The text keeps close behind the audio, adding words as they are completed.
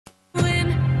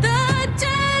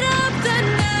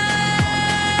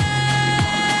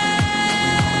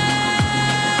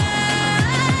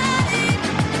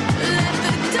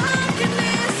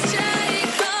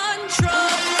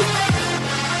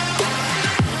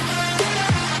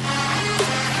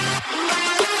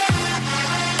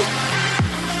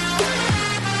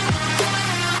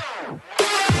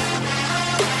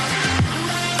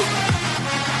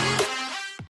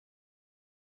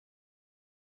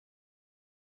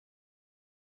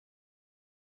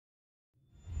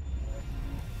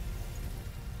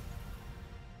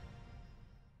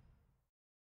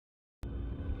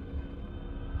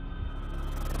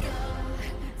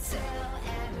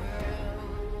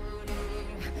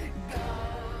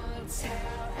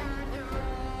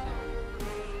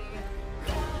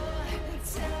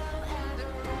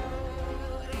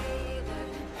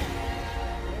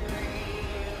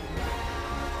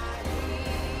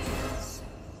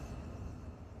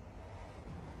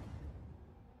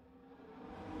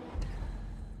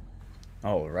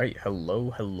Alright,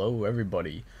 hello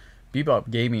everybody.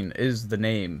 Bebop Gaming is the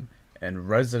name, and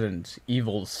Resident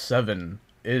Evil 7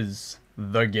 is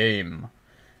the game.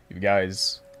 You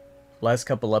guys, last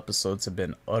couple episodes have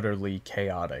been utterly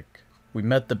chaotic. We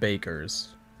met the Bakers.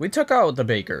 We took out the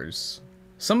Bakers.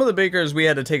 Some of the Bakers we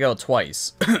had to take out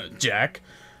twice. Jack.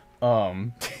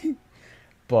 Um,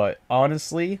 but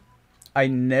honestly, I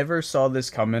never saw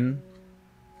this coming.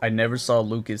 I never saw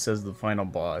Lucas as the final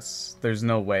boss. There's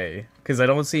no way. Because I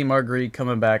don't see Marguerite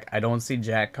coming back. I don't see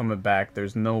Jack coming back.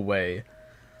 There's no way.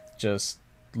 Just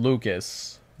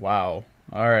Lucas. Wow.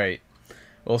 Alright.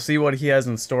 We'll see what he has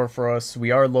in store for us. We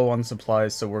are low on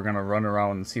supplies, so we're going to run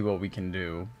around and see what we can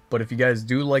do. But if you guys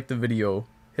do like the video,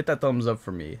 hit that thumbs up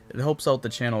for me. It helps out the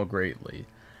channel greatly.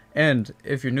 And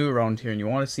if you're new around here and you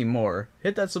want to see more,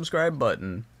 hit that subscribe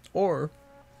button. Or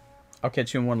I'll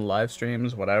catch you in one of the live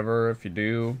streams, whatever, if you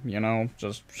do, you know,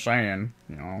 just saying,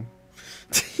 you know.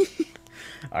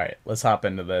 Alright, let's hop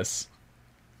into this.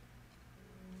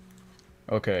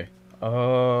 Okay,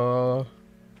 so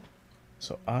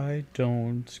I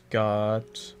don't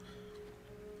got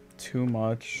too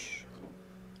much.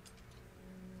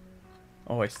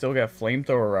 Oh, I still got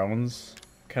flamethrower rounds.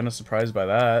 Kind of surprised by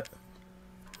that.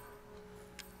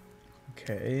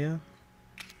 Okay.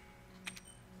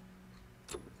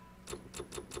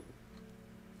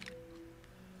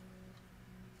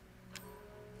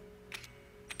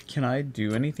 Can I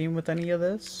do anything with any of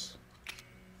this?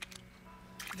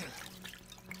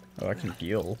 Oh, I can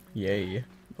heal. Yay.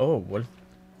 Oh, what?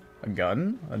 A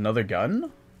gun? Another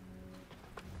gun?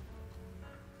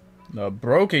 A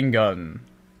broken gun.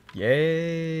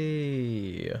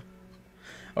 Yay.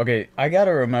 Okay, I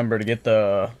gotta remember to get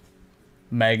the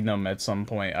Magnum at some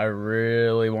point. I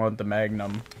really want the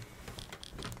Magnum.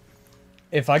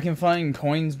 If I can find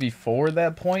coins before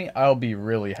that point, I'll be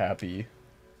really happy.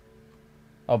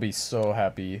 I'll be so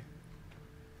happy.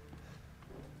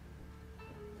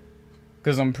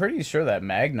 Because I'm pretty sure that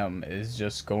Magnum is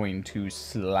just going to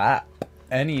slap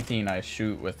anything I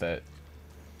shoot with it.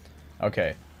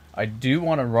 Okay. I do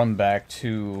want to run back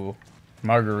to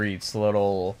Marguerite's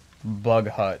little bug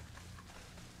hut.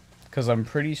 Because I'm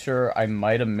pretty sure I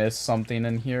might have missed something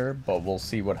in here, but we'll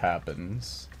see what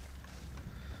happens.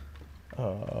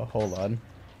 Hold on.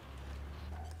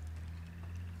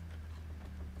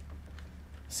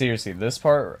 Seriously, this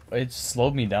part, it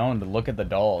slowed me down to look at the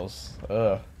dolls.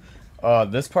 Ugh.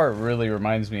 This part really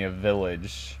reminds me of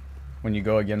Village, when you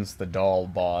go against the doll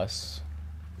boss.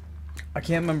 I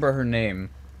can't remember her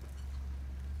name.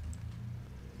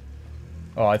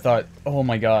 Oh, oh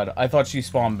my god, I thought she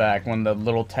spawned back when the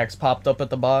little text popped up at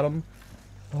the bottom.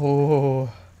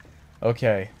 Oh,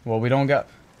 okay, well we don't got...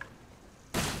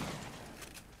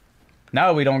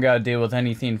 Now we don't gotta deal with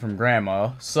anything from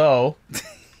Grandma, so...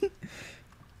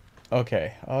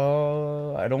 Okay,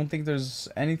 I don't think there's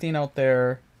anything out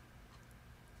there.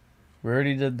 We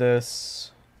already did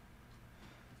this.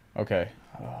 Okay.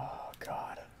 Oh,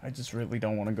 God. I just really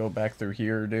don't want to go back through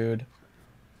here, dude.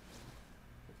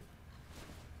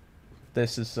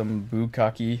 This is some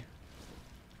bukkake.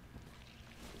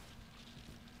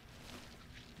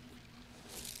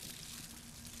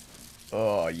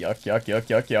 Oh, yuck, yuck, yuck,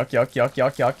 yuck, yuck, yuck, yuck,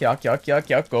 yuck, yuck, yuck, yuck, yuck,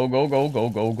 yuck, go, go, go, go,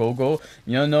 go, go, go.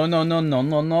 No, no, no, no, no,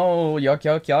 no, no. Yuck,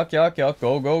 yuck, yuck, yuck, yuck,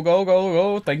 go, go, go, go,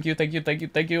 go. Thank you, thank you, thank you,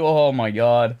 thank you. Oh my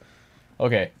god.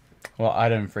 Okay. Well, I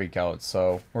didn't freak out,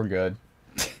 so we're good.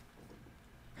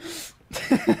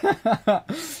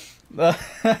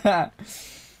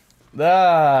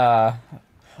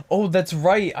 Oh, that's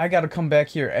right. I gotta come back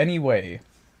here anyway.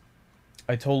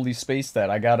 I totally spaced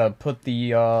that. I gotta put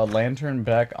the lantern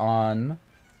back on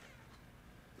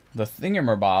the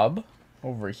thingamabob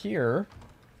over here.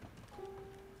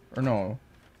 Or no.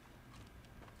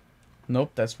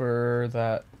 Nope, that's where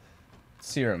that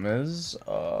serum is.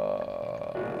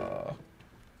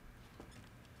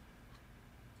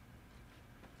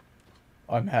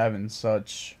 I'm having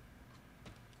such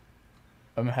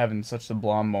a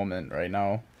blonde moment right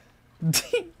now.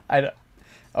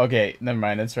 Okay, never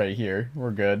mind, it's right here.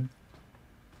 We're good.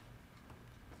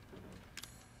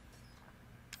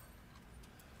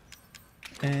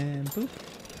 And boop.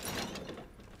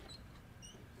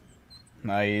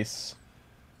 Nice.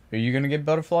 Are you gonna get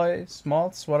butterflies,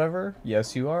 moths, whatever?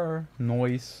 Yes, you are.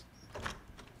 Noise.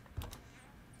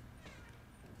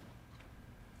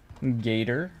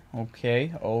 Gator.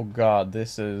 Okay. Oh god,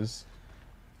 this is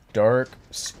dark,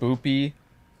 spoopy,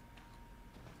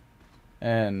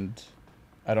 and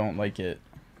I don't like it.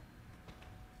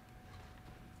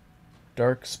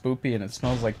 Dark, spoopy, and it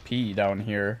smells like pee down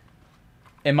here.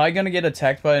 Am I gonna get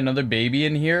attacked by another baby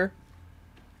in here?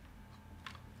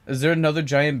 Is there another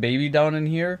giant baby down in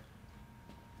here?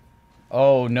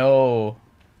 Oh no.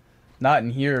 Not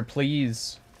in here,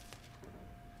 please.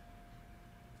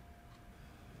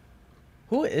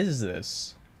 Who is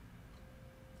this?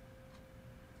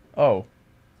 Oh.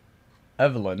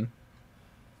 Evelyn.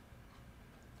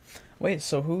 Wait,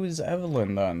 so who is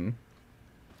Evelyn then?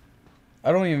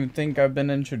 I don't even think I've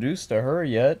been introduced to her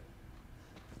yet.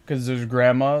 Because there's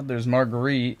Grandma, there's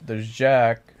Marguerite, there's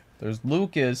Jack, there's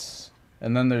Lucas,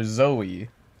 and then there's Zoe.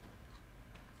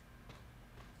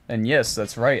 And yes,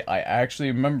 that's right, I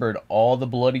actually remembered all the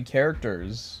bloody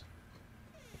characters.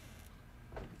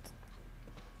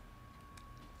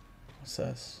 What's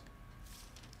this?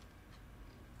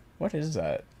 What is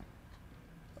that?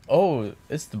 Oh,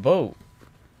 it's the boat.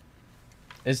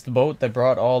 It's the boat that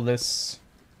brought all this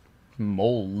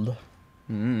mold.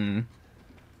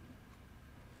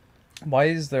 Why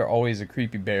is there always a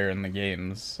creepy bear in the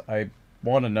games? I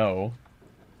want to know.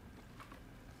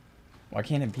 Why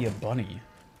can't it be a bunny?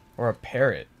 Or a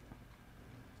parrot?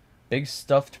 Big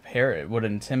stuffed parrot would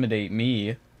intimidate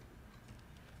me.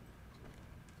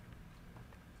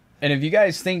 And if you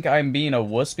guys think I'm being a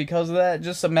wuss because of that,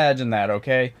 just imagine that,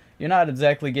 okay? You're not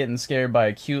exactly getting scared by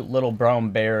a cute little brown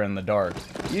bear in the dark.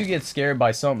 You get scared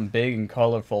by something big and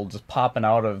colorful just popping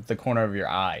out of the corner of your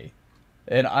eye.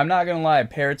 And I'm not gonna lie,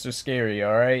 parrots are scary,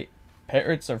 alright?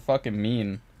 Parrots are fucking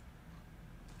mean.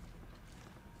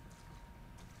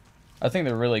 I think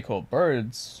they're really cool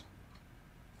birds.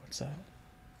 What's that?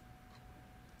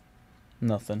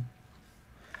 Nothing.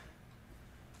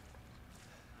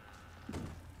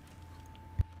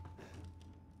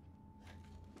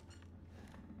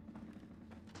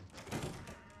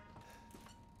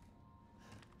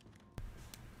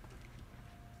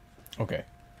 Okay.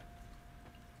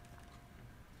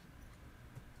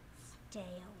 Stay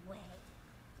away.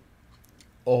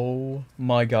 Oh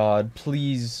my god,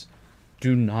 please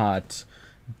do not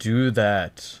do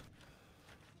that.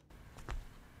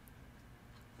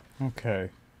 Okay.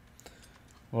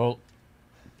 Well,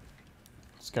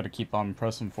 just gotta keep on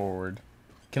pressing forward.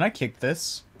 Can I kick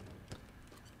this?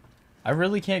 I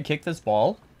really can't kick this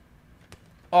ball?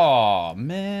 Aw,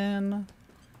 man.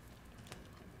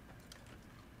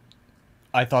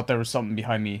 I thought there was something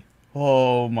behind me.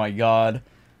 Oh my god.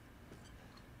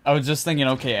 I was just thinking,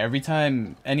 okay, every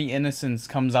time any innocence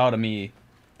comes out of me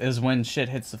is when shit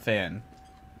hits the fan.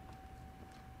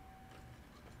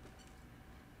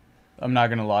 I'm not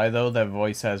gonna lie though, that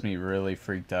voice has me really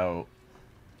freaked out.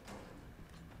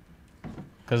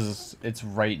 Because it's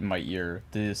right in my ear.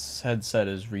 This headset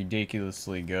is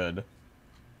ridiculously good.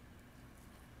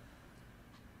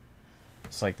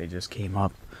 It's like they just came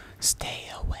up. Stay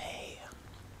away.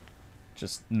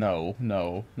 Just, no,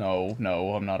 no, no,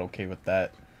 no, I'm not okay with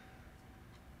that.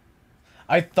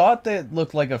 I thought that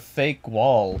looked like a fake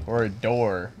wall or a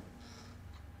door.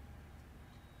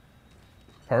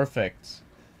 Perfect.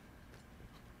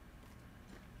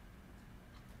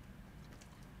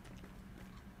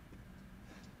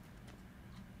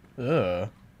 Ugh.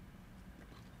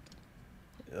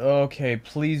 Okay,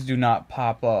 please do not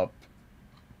pop up.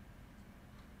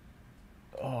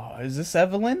 Oh, is this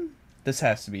Evelyn? This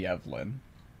has to be Evelyn.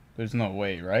 There's no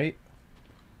way, right?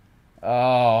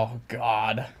 Oh,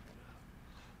 God.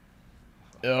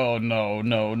 Oh, no,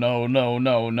 no, no, no,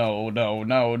 no, no, no,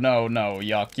 no, no, no.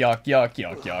 Yuck, yuck, yuck,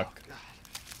 yuck, yuck.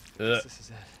 This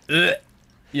is it.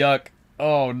 Yuck.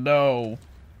 Oh, no.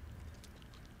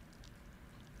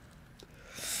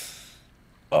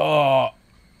 Oh.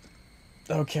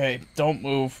 Okay, don't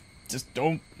move. Just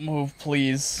don't move,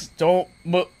 please. Don't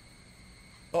move.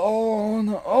 Oh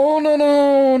no! Oh no!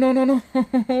 No! No! No!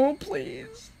 No!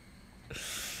 Please.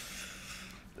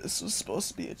 This was supposed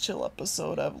to be a chill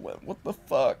episode, Evelyn. What the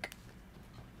fuck?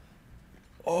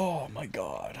 Oh my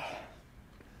god.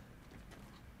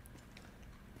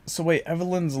 So wait,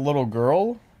 Evelyn's a little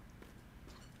girl?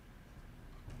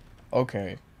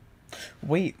 Okay.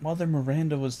 Wait, Mother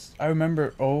Miranda was... I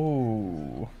remember...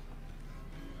 Oh.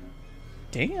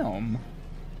 Damn.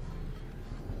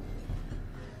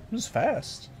 It was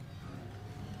fast.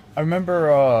 I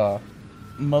remember,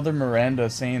 Mother Miranda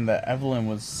saying that Evelyn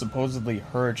was supposedly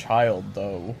her child,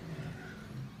 though.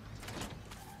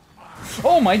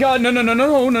 Oh my god, no, no, no,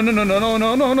 no, no, no, no, no, no,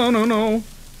 no, no, no, no, no.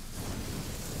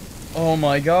 Oh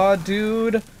my god,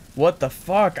 dude. What the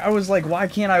fuck? I was like, why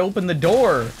can't I open the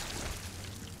door?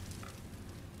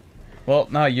 Well,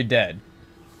 no, you're dead.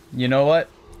 You know what?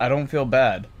 I don't feel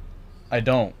bad. I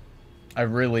don't. I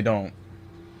really don't.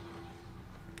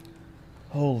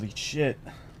 Holy shit.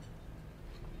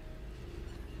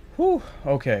 Whew,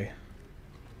 okay.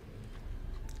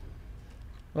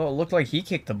 Well, it looked like he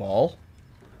kicked the ball.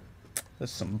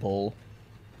 That's some bull.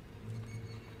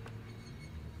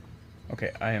 Okay,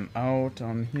 I am out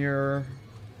on here.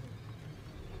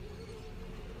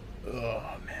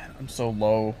 Oh man, I'm so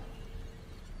low.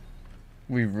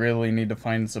 We really need to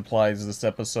find supplies this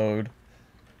episode.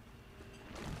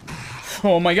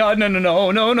 Oh my god, no, no, no,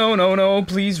 no, no, no, no.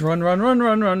 Please run, run, run,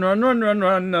 run, run, run, run, run,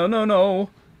 run. No, no, no.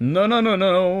 No, no, no,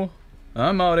 no.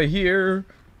 I'm out of here.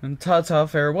 And ta-ta,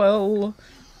 farewell.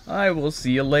 I will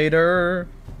see you later.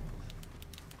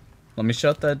 Let me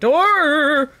shut that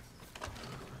door.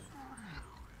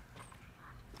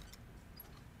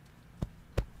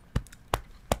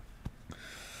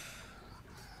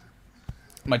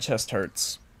 My chest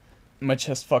hurts. My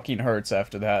chest fucking hurts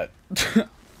after that.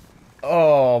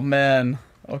 Oh, man.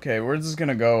 Okay, where's this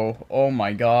gonna go? Oh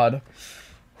my god.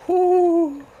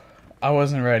 Whew. I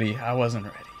wasn't ready. I wasn't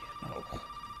ready. No.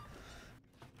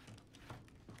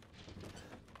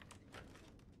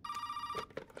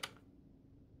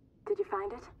 Did you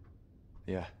find it?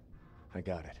 Yeah, I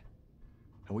got it.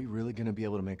 Are we really gonna be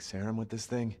able to make serum with this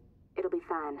thing? It'll be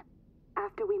fine.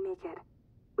 After we make it,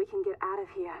 we can get out of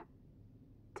here.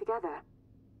 Together.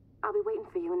 I'll be waiting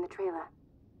for you in the trailer.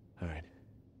 Alright.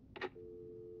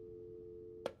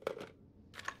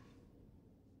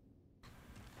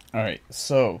 Alright,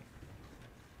 so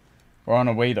we're on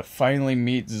our way to finally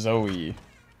meet Zoe.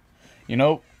 You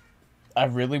know, I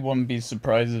really wouldn't be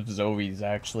surprised if Zoe's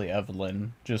actually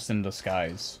Evelyn, just in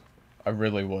disguise. I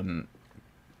really wouldn't.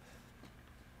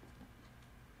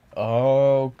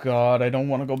 Oh god, I don't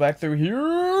want to go back through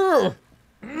here!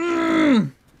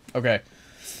 Okay.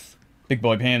 Big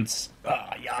boy pants.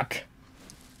 Ah, yuck.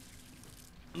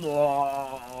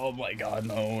 Oh my god,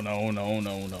 no, no, no,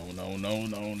 no, no, no, no,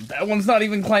 no. That one's not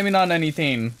even climbing on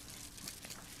anything.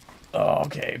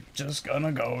 Okay, just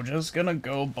gonna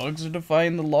go. Bugs are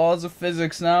defying the laws of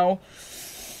physics now.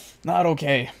 Not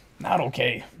okay. Not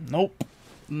okay. Nope.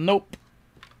 Nope.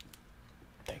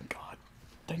 Thank God.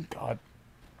 Thank God.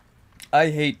 I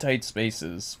hate tight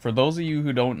spaces. For those of you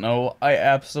who don't know, I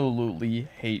absolutely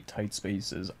hate tight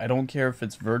spaces. I don't care if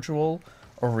it's virtual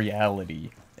or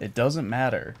reality. It doesn't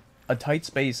matter. A tight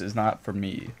space is not for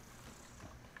me.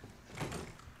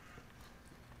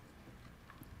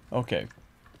 Okay.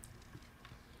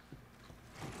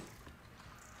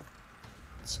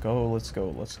 Let's go, let's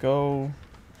go, let's go.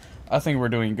 I think we're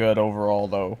doing good overall,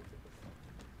 though.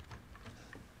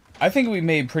 I think we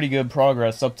made pretty good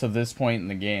progress up to this point in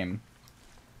the game.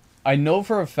 I know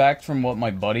for a fact from what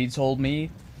my buddy told me,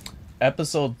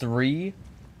 episode 3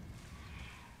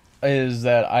 is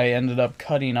that I ended up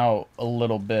cutting out a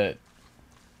little bit.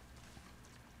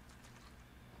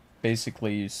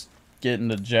 Basically, getting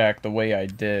to Jack the way I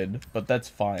did, but that's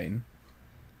fine.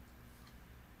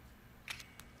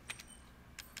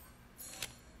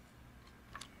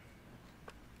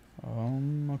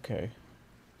 Okay.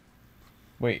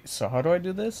 Wait, so how do I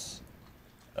do this?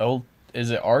 Oh,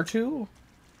 is it R2?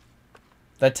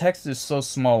 That text is so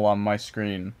small on my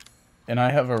screen, and I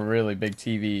have a really big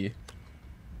TV.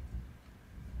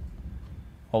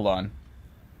 Hold on.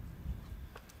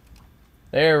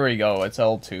 There we go, it's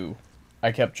L2.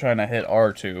 I kept trying to hit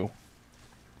R2.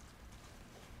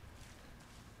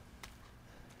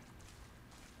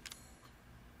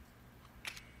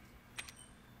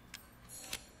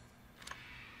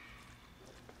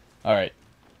 Alright.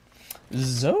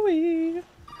 Zoe!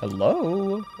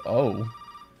 Hello? Oh.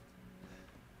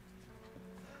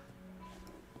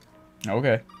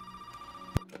 Okay.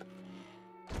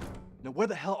 Now where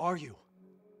the hell are you?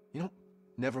 You know,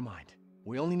 never mind.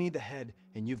 We only need the head,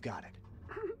 and you've got it.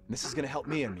 This is gonna help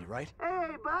me and me, right? Hey,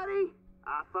 buddy.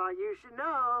 I thought you should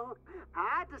know.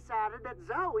 I decided that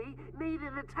Zoe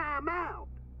needed a timeout.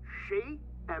 She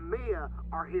and Mia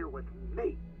are here with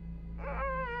me.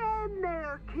 And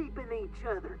they're keeping each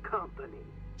other company.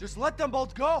 Just let them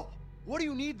both go! What do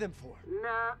you need them for?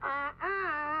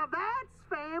 Nuh-uh. That's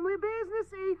family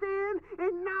business, Ethan,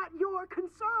 and not your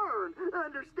concern.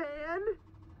 Understand?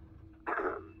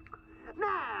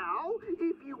 Now,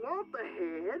 if you want the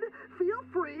head, feel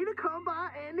free to come by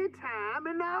any time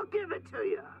and I'll give it to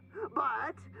you.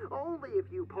 But only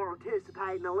if you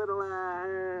participate in a little,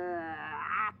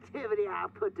 activity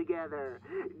I've put together.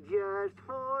 Just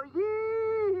for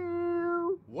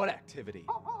you. What activity?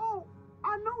 Oh,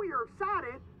 I know you're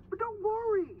excited, but don't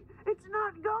worry. It's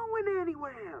not going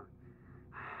anywhere.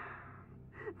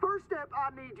 First step I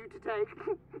need you to take,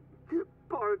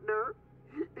 partner,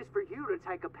 is for you to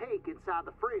take a peek inside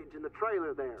the fridge in the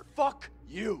trailer there. Fuck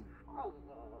you! Oh,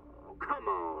 come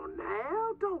on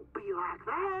now. Don't be like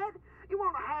that. You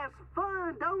want to have some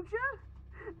fun, don't you?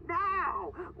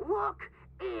 Now, look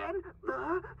in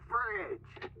the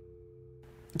fridge.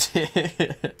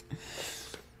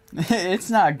 It's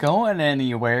not going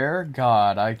anywhere.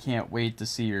 God, I can't wait to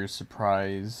see your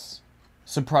surprise.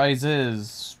 Surprise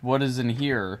is, what is in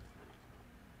here?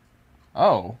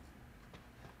 Oh.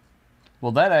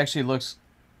 Well, that actually looks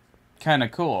kind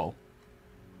of cool.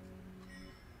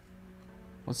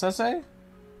 What's that say?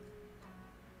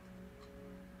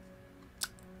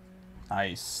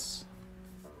 Nice.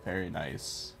 Very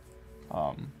nice.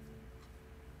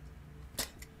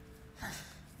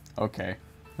 Okay.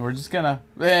 We're just gonna,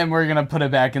 and we're gonna put it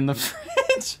back in the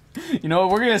fridge. You know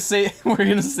what? We're gonna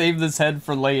save this head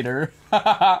for later.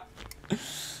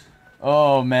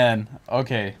 Oh man.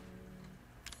 Okay.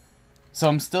 So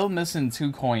I'm still missing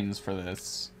 2 coins for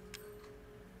this.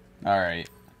 All right.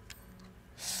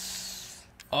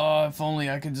 Oh, if only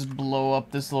I could just blow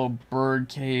up this little bird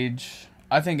cage.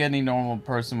 I think any normal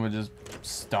person would just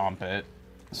stomp it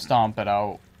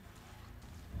out.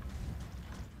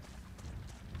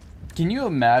 Can you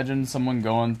imagine someone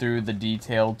going through the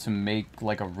detail to make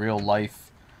like a real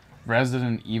life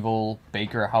Resident Evil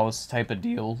Baker House type of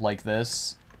deal like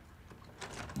this?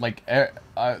 Like,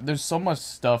 there's so much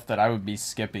stuff that I would be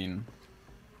skipping.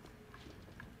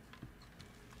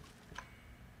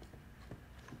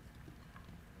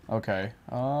 Okay,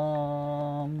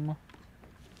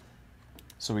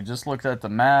 so we just looked at the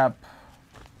map.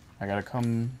 I gotta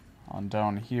come on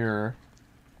down here.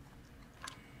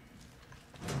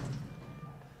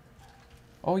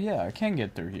 Oh yeah, I can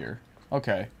get through here.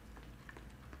 Okay.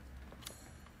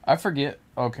 I forget.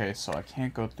 Okay, so I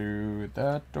can't go through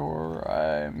that door.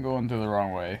 I'm going through the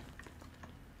wrong way.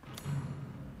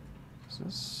 Is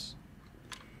this...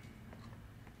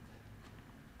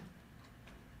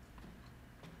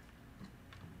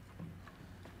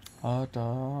 Oh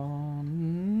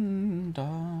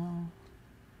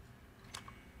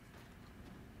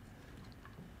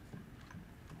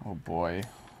boy.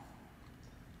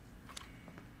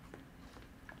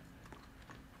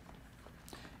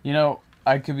 You know,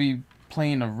 I could be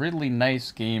playing a really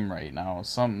nice game right now.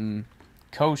 Something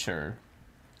kosher.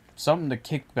 Something to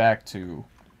kick back to.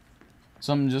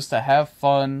 Something just to have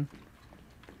fun.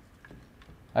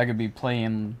 I could be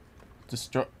playing...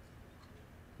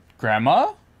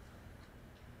 Grandma?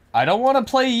 I don't want to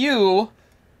play you!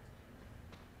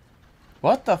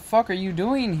 What the fuck are you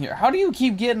doing here? How do you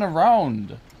keep getting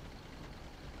around?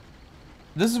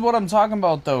 This is what I'm talking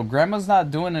about, though. Grandma's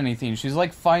not doing anything. She's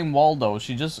like Fine Waldo.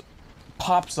 She just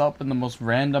pops up in the most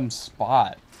random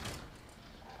spot.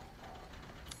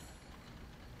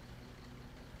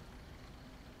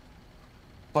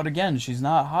 But again, she's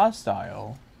not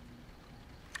hostile.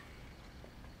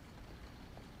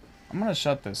 I'm gonna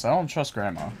shut this. I don't trust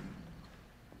Grandma.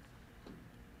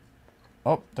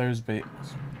 Oh, there's bait.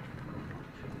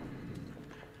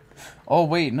 Oh,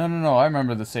 wait. No. I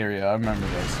remember this area. I remember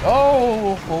this.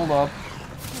 Oh, hold up.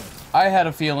 I had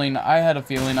a feeling. I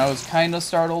was kind of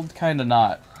startled, kind of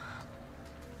not.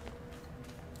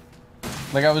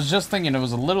 Like, I was just thinking it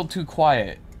was a little too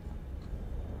quiet.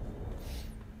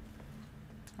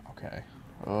 Okay.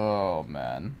 Oh,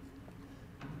 man.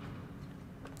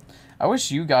 I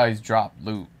wish you guys dropped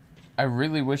loot. I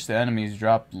really wish the enemies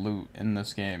dropped loot in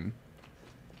this game.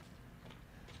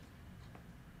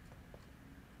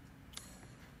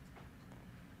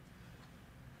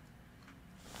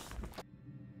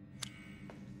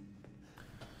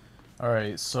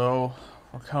 Alright, so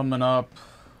we're coming up.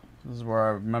 This is where I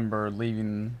remember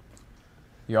leaving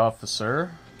the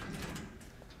officer.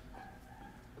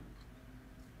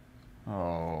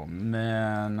 Oh,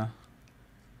 man.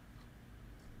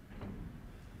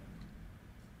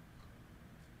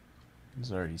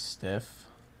 He's already stiff.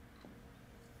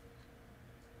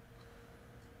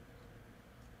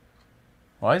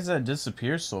 Why does that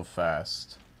disappear so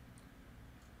fast?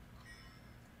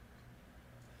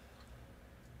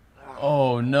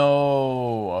 Oh,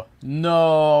 no.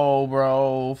 No,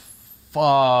 bro.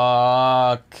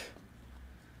 Fuck.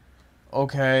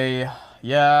 Okay.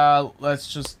 Yeah,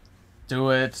 let's just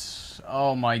do it.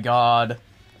 Oh, my God.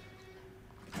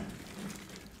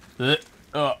 Nope.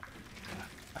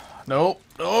 Nope,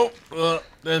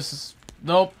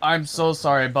 I'm so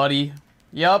sorry, buddy.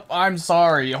 Yep, I'm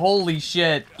sorry. Holy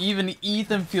shit. Even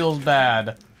Ethan feels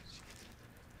bad.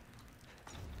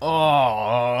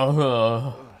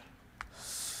 Oh.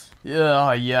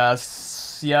 Yeah,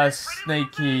 yes,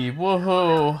 Snakey,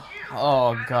 woohoo!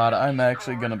 Oh god, I'm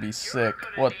actually gonna be sick.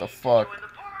 What the fuck?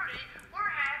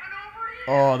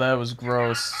 Oh, that was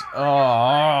gross.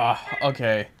 Oh,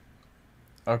 okay.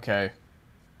 Okay.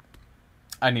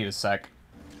 I need a sec.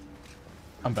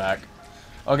 I'm back.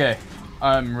 Okay.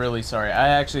 I'm really sorry. I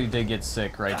actually did get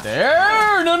sick right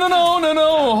there. No, no, no, no,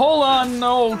 no. Hold on.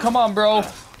 No, come on, bro.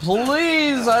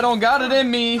 Please, I don't got it in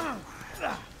me.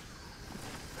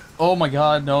 Oh my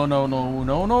god. No, no, no,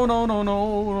 no, no, no, no, no,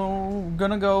 no.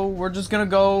 Gonna go. We're just gonna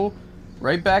go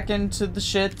right back into the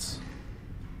shit.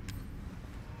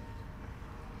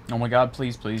 Oh my god,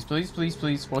 please, please, please, please,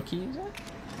 please. What key is it?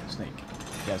 Snake.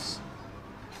 Yes.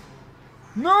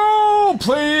 No!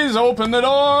 Please open the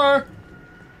door!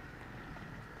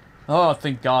 Oh,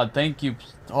 thank god. Thank you.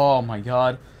 Oh my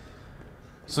god.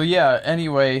 So yeah,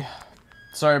 anyway.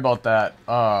 Sorry about that.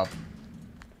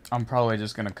 I'm probably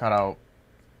just gonna cut out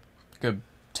a good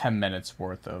 10 minutes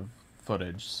worth of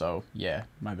footage. So yeah,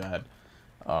 my bad.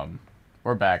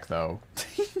 We're back though.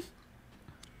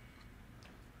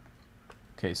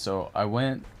 Okay, so I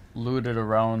went, looted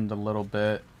around a little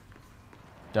bit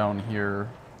down here.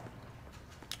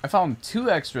 I found 2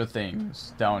 extra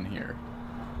things down here.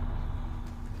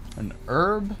 An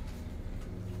herb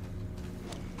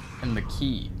and the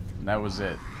key. And that was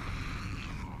it.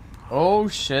 Oh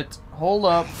shit. Hold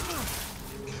up.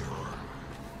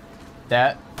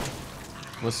 That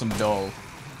was some dough.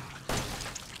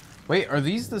 Wait, are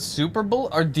these the super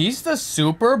bullet? Are these the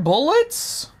super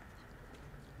bullets?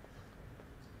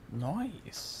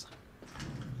 Nice.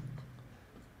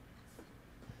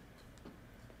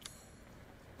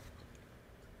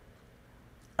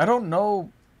 I don't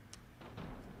know.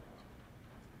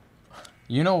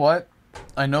 You know what?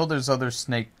 I know there's other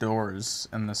snake doors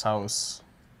in this house.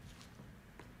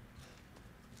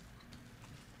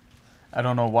 I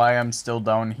don't know why I'm still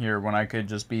down here when I could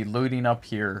just be looting up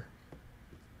here.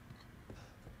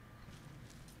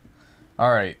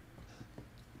 Alright.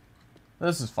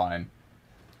 This is fine.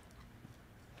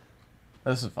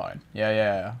 This is fine. Yeah,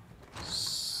 yeah.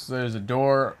 So there's a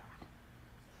door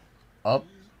up.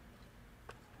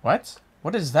 What?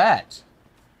 What is that?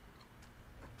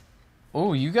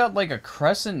 Oh, you got like a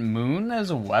crescent moon as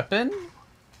a weapon?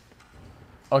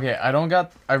 Okay,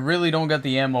 I really don't got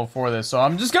the ammo for this, so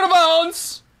I'm just gonna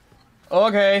bounce!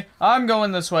 Okay, I'm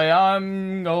going this way.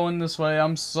 I'm going this way.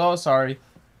 I'm so sorry.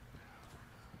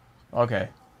 Okay.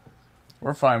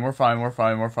 We're fine, we're fine, we're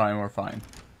fine, we're fine, we're fine.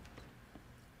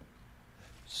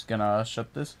 Just gonna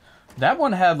shut this. That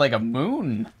one had like a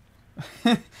moon.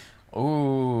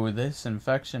 Oh, this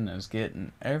infection is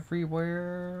getting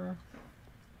everywhere.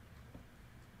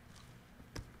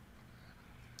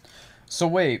 So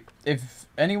wait, if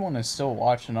anyone is still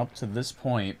watching up to this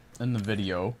point in the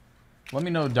video, let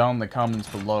me know down in the comments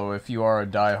below if you are a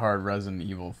diehard Resident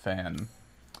Evil fan.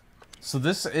 So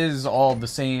this is all the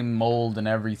same mold and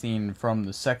everything from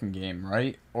the second game,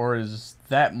 right? Or is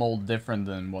that mold different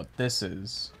than what this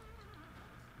is?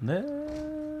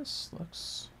 This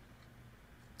looks...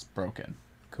 it's broken.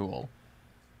 Cool.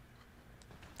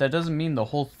 That doesn't mean the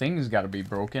whole thing's gotta be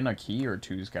broken. A key or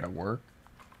two's gotta work.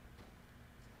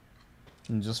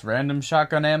 And just random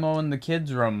shotgun ammo in the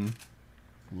kids' room.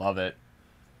 Love it.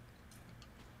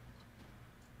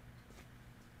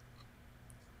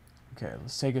 Okay,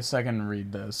 let's take a second and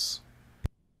read this.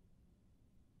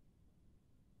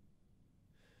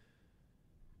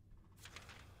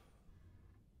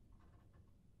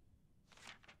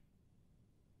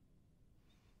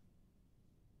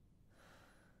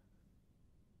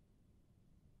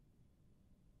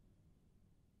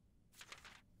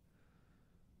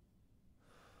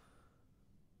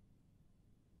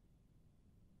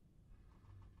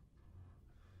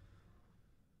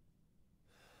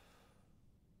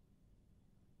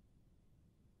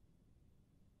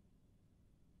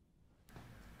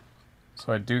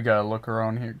 So I do gotta look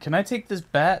around here. Can I take this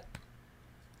bat?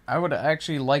 I would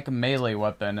actually like a melee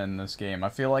weapon in this game. I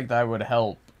feel like that would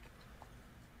help.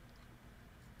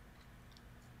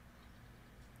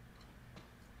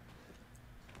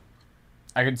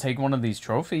 I could take one of these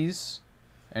trophies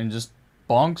and just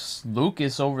bonks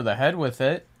Lucas over the head with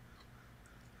it.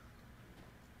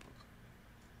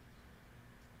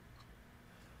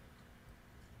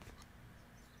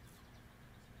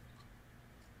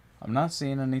 I'm not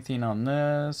seeing anything on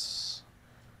this.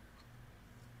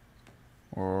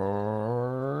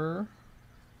 Or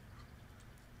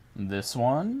this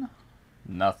one.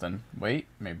 Nothing. Wait,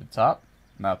 maybe the top?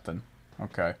 Nothing.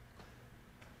 Okay.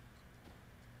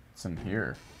 What's in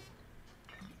here?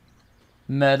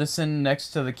 Medicine next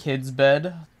to the kid's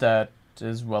bed. That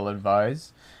is well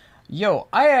advised. Yo,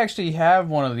 I actually have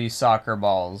one of these soccer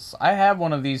balls. I had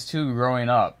one of these too growing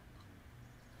up.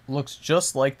 Looks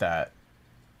just like that.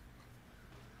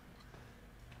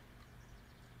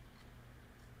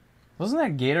 Wasn't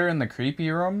that gator in the creepy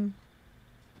room?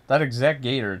 That exact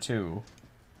gator, too.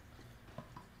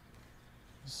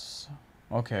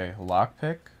 Okay,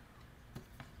 lockpick.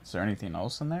 Is there anything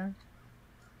else in there?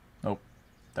 Nope.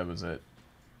 That was it.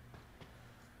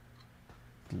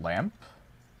 Lamp?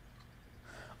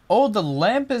 Oh, the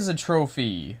lamp is a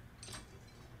trophy.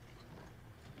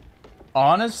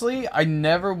 Honestly, I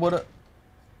never would have...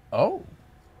 Oh.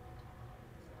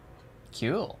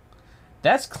 Cool.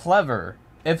 That's clever.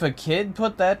 If a kid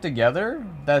put that together,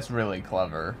 that's really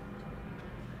clever.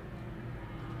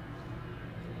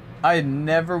 I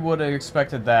never would have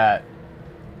expected that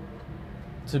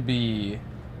to be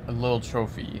a little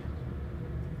trophy.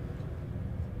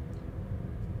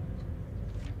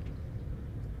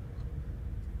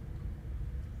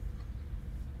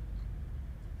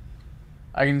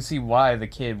 I can see why the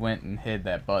kid went and hid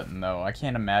that button, though. I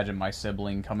can't imagine my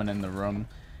sibling coming in the room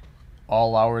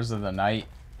all hours of the night,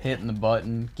 hitting the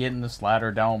button, getting this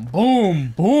ladder down.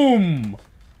 Boom! Boom!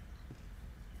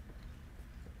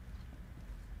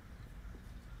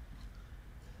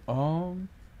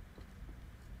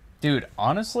 Dude,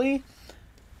 honestly,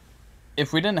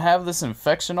 if we didn't have this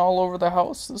infection all over the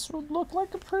house, this would look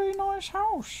like a pretty nice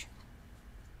house.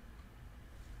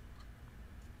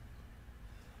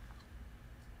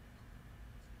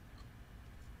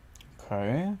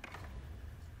 Okay.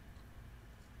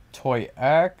 Toy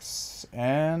axe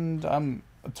and a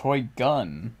toy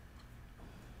gun.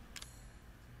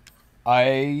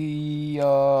 Oh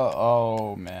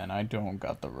man, I don't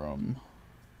got the room.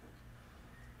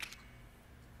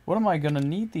 What am I gonna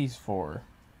need these for?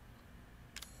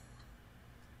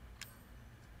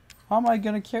 How am I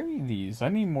gonna carry these? I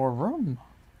need more room.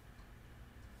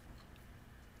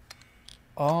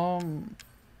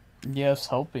 Yes,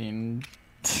 helping.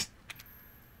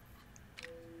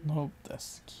 Nope,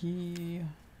 that's the key.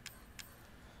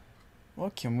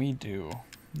 What can we do?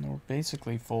 We're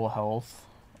basically full health.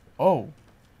 Oh.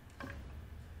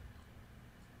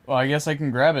 Well, I guess I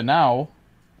can grab it now.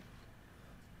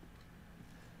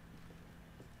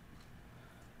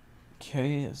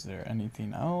 Okay, is there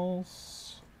anything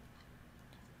else?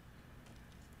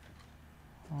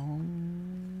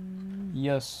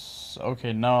 Yes.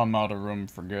 Okay, now I'm out of room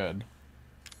for good.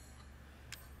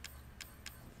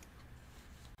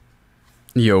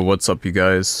 Yo, what's up, you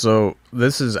guys? So,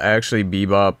 this is actually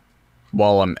Bebop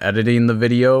while I'm editing the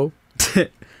video.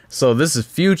 So, this is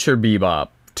future Bebop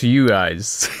to you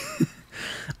guys.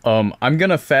 I'm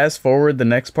gonna fast forward the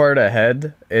next part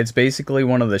ahead. It's basically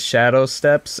one of the shadow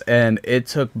steps, and it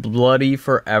took bloody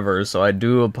forever, so I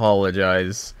do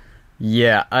apologize.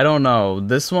 Yeah, I don't know.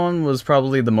 This one was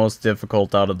probably the most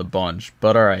difficult out of the bunch,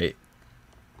 but alright.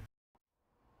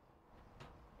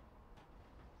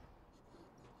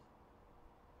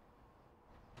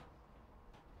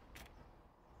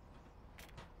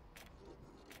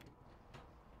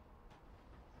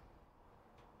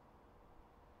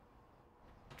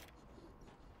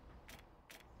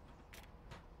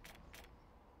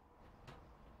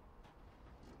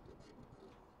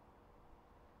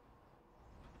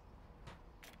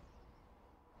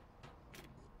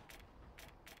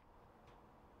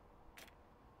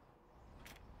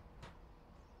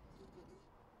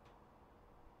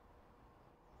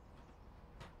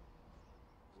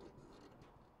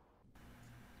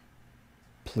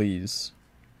 Please.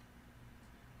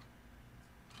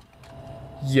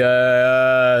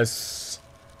 Yes!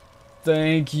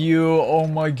 Thank you! Oh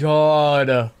my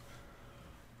god!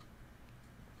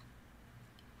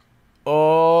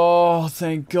 Oh,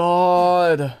 thank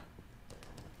god!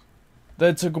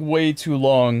 That took way too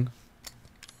long.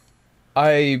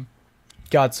 I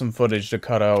got some footage to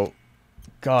cut out.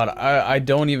 God, I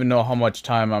don't even know how much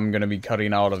time I'm gonna be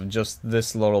cutting out of just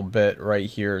this little bit right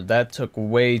here. That took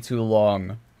way too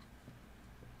long.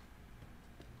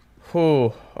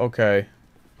 Whew, okay.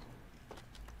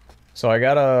 So I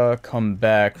gotta come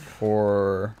back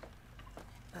for...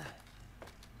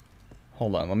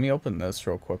 Hold on, let me open this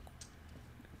real quick.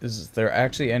 Is there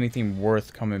actually anything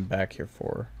worth coming back here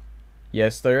for?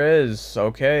 Yes, there is.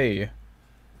 Okay.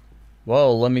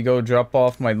 Well, let me go drop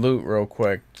off my loot real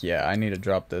quick. Yeah, I need to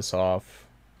drop this off.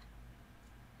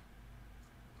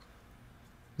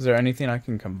 Is there anything I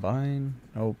can combine?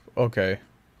 Nope. Okay.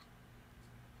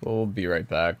 We'll be right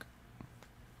back.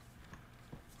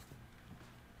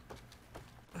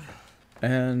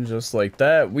 And just like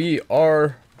that, we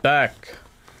are back.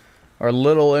 Our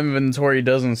little inventory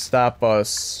doesn't stop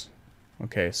us.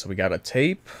 Okay, so we got a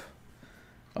tape.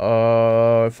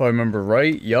 If I remember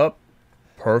right, yup.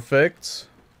 Perfect.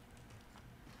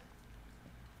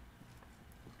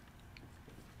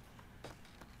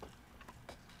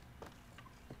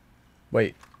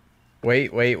 Wait.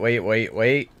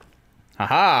 Wait.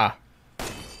 Haha!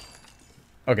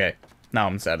 Okay, now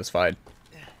I'm satisfied.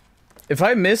 If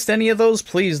I missed any of those,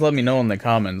 please let me know in the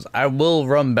comments. I will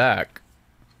run back.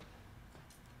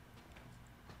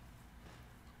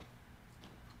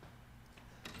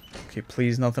 Okay,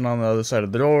 please nothing on the other side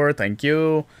of the door. Thank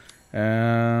you.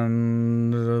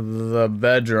 And the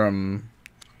bedroom.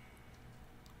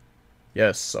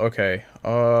 Yes, okay.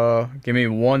 Give me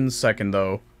 1 second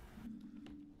though.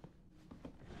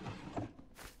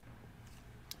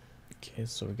 Okay,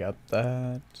 so we got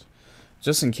that.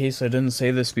 Just in case I didn't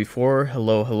say this before,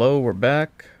 hello, we're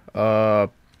back.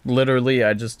 Literally,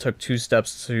 I just took 2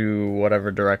 steps to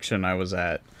whatever direction I was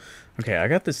at. Okay, I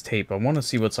got this tape. I want to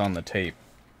see what's on the tape.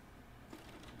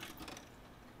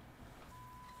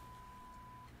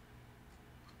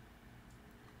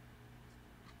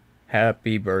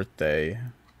 Happy birthday.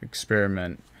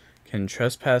 Experiment. Can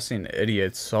trespassing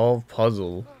idiots solve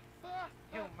puzzle?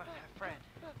 You, my friend,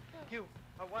 you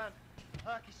are one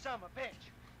lucky son of a bitch.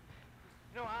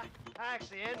 You know, I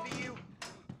actually envy you.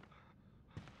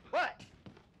 What?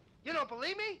 You don't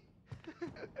believe me?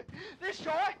 This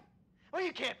short? Well,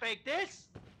 you can't fake this.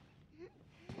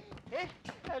 It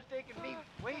has taken me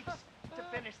weeks to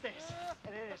finish this,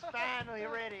 and it is finally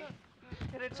ready.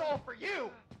 And it's all for you.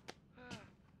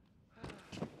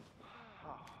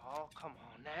 Oh, come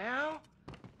on now.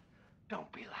 Don't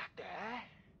be like that.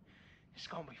 It's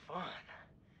gonna be fun.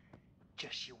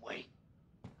 Just you wait.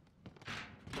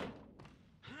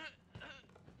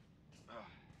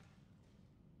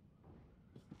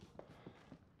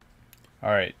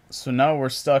 Alright, so now we're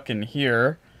stuck in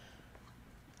here.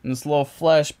 In this little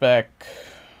flashback.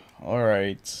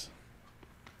 Alright.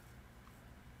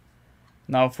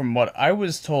 Now, from what I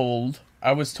was told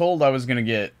I was gonna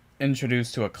get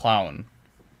introduced to a clown.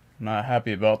 Not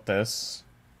happy about this.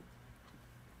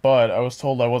 But I was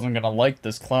told I wasn't gonna like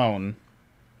this clown.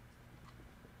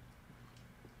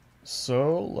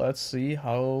 So, let's see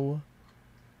how...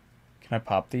 Can I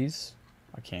pop these?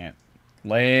 I can't.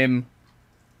 Lame.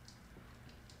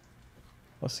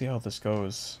 Let's see how this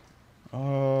goes.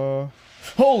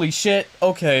 Holy shit!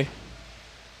 Okay.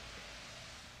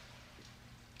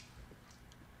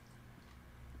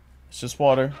 It's just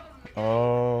water.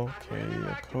 Okay,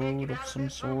 a code of some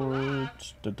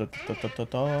sort. Da, da, da, da, da,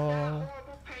 da.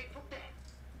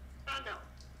 I know.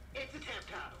 It's a temp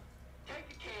title. Take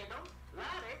a candle,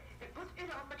 light it, and put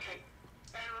it on the cake.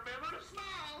 And remember to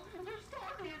smile. This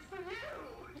story is for you.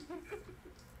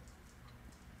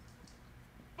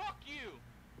 Fuck you.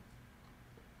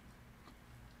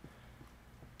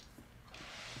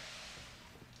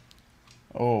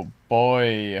 Oh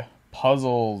boy.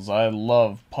 Puzzles. I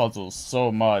love puzzles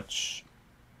so much.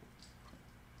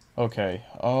 Okay.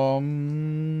 All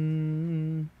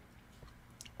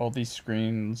these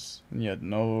screens, and yet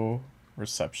no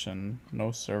reception,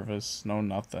 no service, no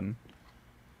nothing.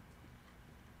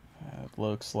 It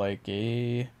looks like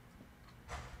a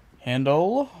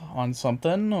handle on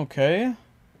something. Okay.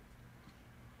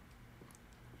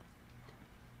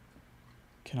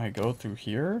 Can I go through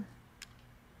here?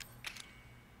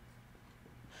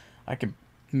 I could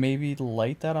maybe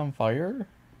light that on fire?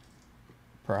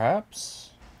 Perhaps?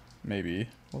 Maybe.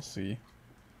 We'll see.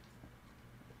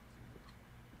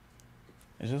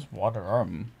 It's just water.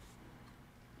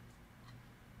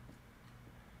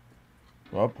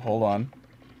 Oh, hold on.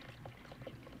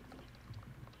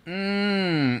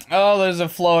 Oh, there's a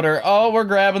floater. Oh, we're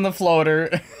grabbing the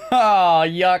floater. Oh,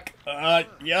 yuck.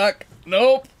 Yuck.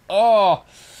 Nope. Oh.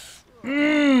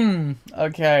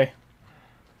 Okay.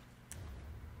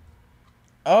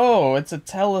 Oh, it's a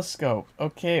telescope.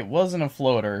 Okay, it wasn't a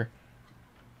floater.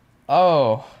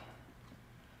 Oh.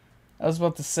 I was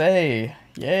about to say.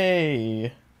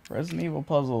 Yay. Resident Evil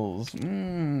puzzles.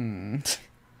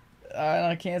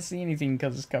 I can't see anything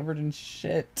because it's covered in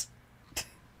shit.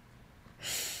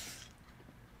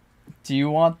 Do you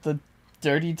want the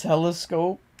dirty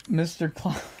telescope, Mr.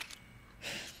 Clown?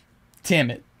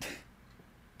 Damn it.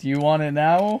 Do you want it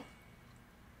now?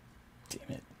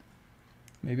 Damn it.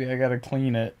 Maybe I gotta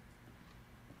clean it.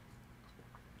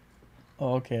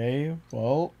 Okay,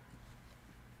 well.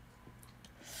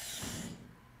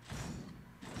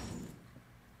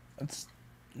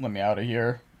 Let me out of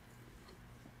here.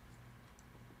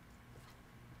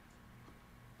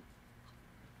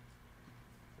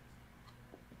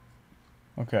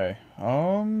 Okay,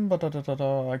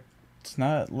 it's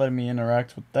not letting me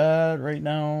interact with that right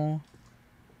now.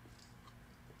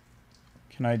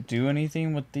 Can I do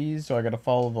anything with these? So I gotta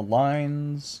follow the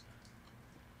lines.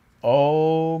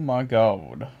 Oh my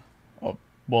god. Oh,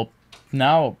 well,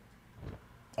 now...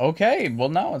 Okay, well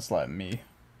now it's letting me.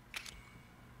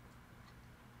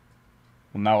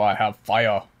 Well, now I have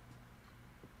fire.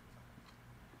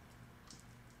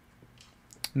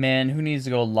 Man, who needs to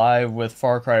go live with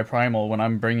Far Cry Primal when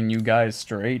I'm bringing you guys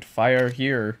straight fire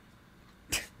here?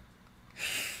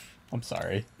 I'm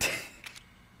sorry.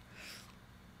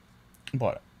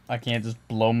 What? I can't just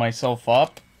blow myself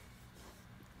up?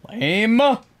 Lame!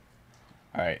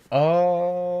 Alright,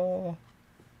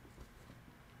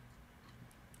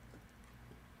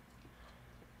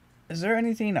 is there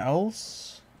anything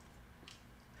else?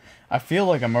 I feel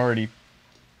like I'm already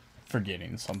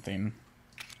forgetting something.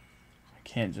 I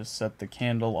can't just set the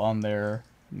candle on there.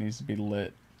 It needs to be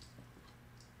lit.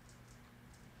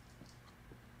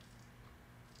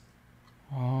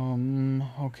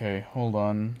 Okay, hold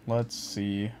on. Let's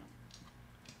see.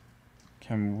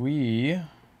 Can we...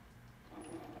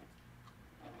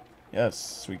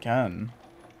 Yes, we can.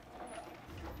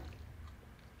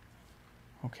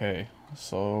 Okay,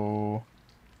 so...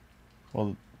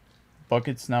 Well,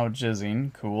 bucket's now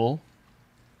jizzing. Cool.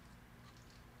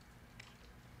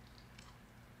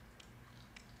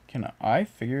 Can I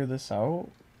figure this out?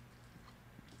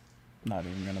 Not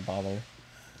even gonna bother.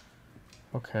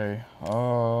 Okay,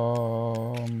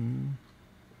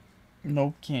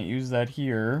 nope, can't use that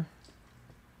here.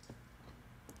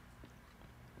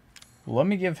 Let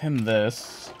me give him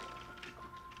this.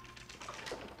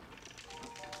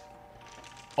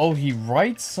 Oh, he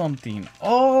writes something.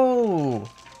 Oh!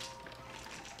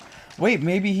 Wait,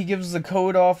 maybe he gives the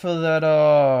code off of that,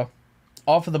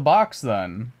 off of the box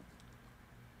then.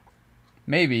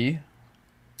 Maybe.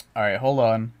 Alright, hold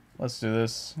on. Let's do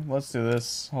this. Let's do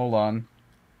this. Hold on.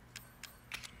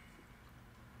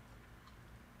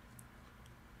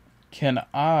 Can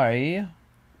I...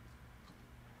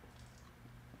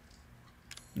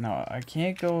 No, I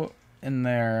can't go in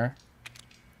there.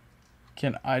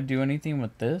 Can I do anything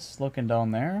with this? Looking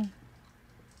down there?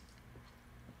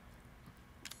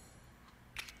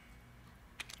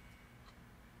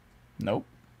 Nope.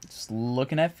 Just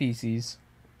looking at feces.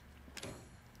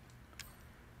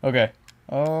 Okay.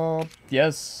 Oh,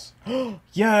 yes.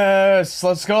 Yes!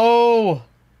 Let's go!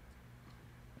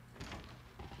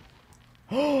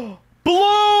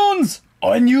 Balloons!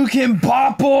 And you can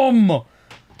pop them!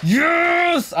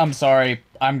 Yes! I'm sorry.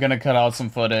 I'm gonna cut out some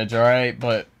footage, alright?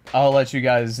 But I'll let you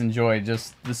guys enjoy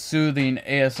just the soothing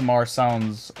ASMR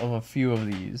sounds of a few of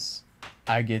these.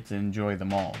 I get to enjoy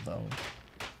them all, though.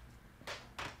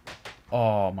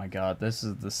 Oh my god, this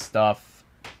is the stuff.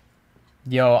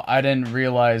 Yo, I didn't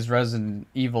realize Resident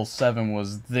Evil 7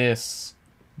 was this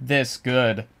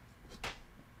good.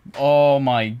 Oh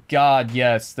my god,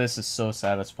 yes, this is so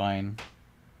satisfying.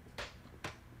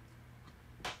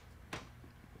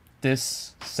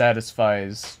 This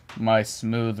satisfies my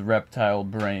smooth reptile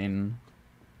brain.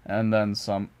 And then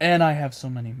some. And I have so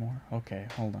many more. Okay,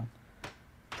 hold on.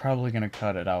 Probably gonna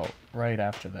cut it out right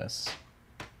after this.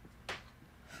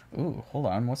 Ooh, hold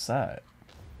on, what's that?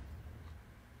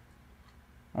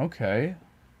 Okay.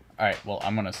 Alright, well,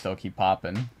 I'm gonna still keep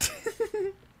popping.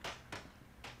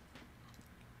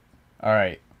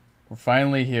 Alright, we're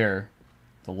finally here.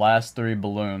 The last 3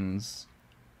 balloons.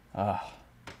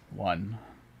 1.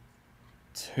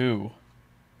 2.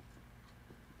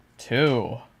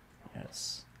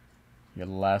 Yes. You're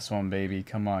the last one, baby.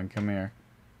 Come on, come here.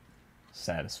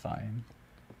 Satisfying.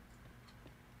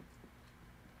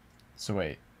 So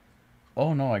wait.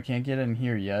 Oh no, I can't get in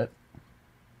here yet.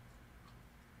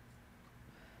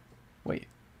 Wait.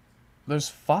 There's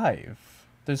 5.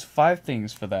 There's 5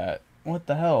 things for that. What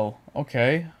the hell?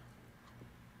 Okay.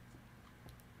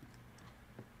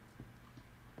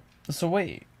 So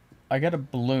wait. I got a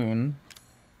balloon.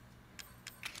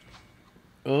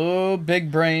 Oh,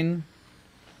 big brain.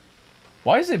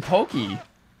 Why is it pokey?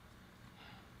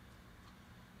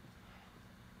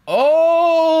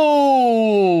 Oh!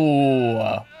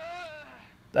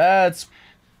 That's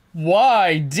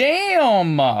why.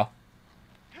 Damn!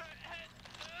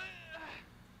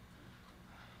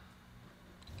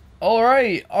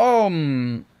 Alright,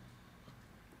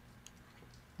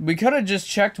 we could have just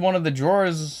checked one of the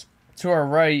drawers to our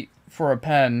right for a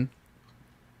pen.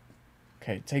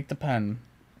 Okay, take the pen.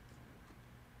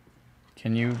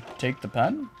 Can you take the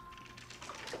pen?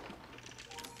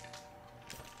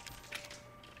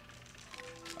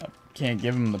 Can't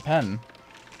give him the pen.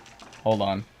 Hold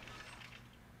on.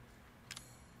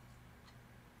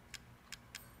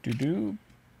 Doo-doo.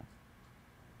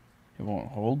 It won't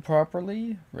hold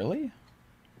properly? Really?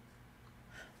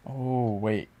 Oh,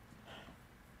 wait.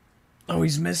 Oh,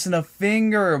 he's missing a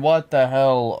finger. What the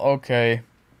hell? Okay.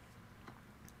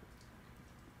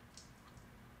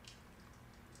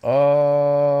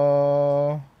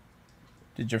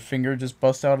 Did your finger just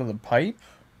bust out of the pipe?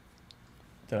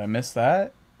 Did I miss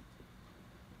that?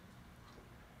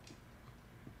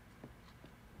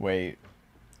 Wait.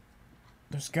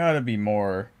 There's gotta be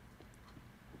more.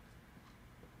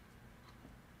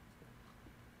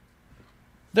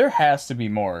 There has to be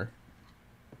more.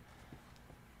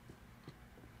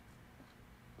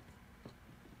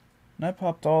 And I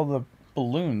popped all the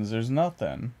balloons. There's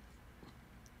nothing.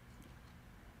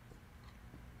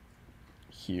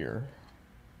 Here.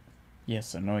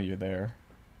 Yes, I know you're there.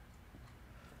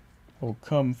 I'll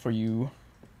come for you.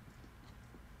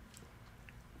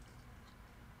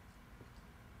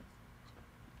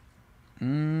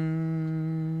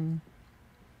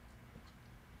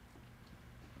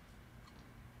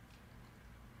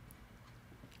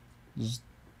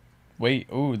 Wait,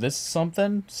 oh, this is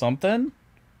something? Something?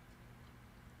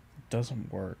 It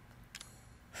doesn't work.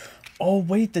 Oh,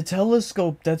 wait, the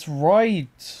telescope. That's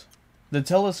right. The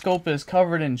telescope is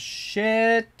covered in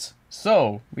shit.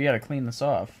 So, we gotta clean this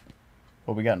off.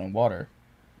 But we got no water.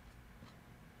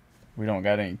 We don't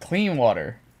got any clean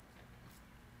water.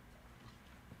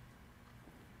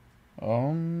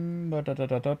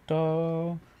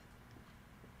 Da-da-da-da-da.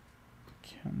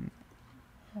 Can,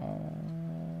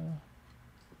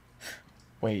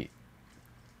 wait.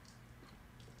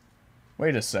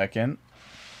 Wait a second.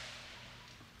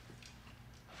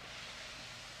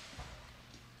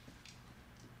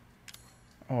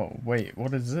 Oh, wait,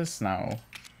 what is this now?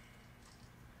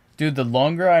 Dude, the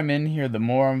longer I'm in here, the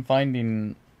more I'm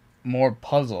finding more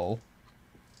puzzle.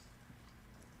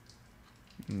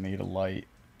 Need a light.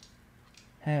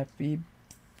 Happy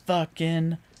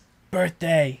fucking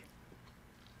birthday!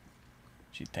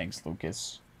 Gee, thanks,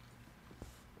 Lucas.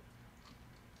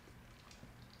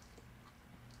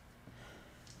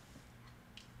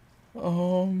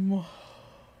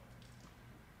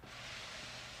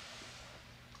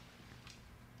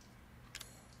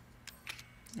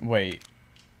 Wait.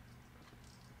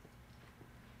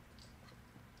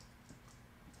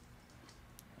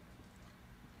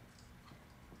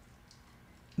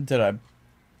 Did I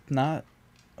not?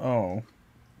 Oh.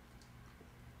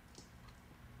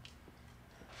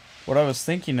 What I was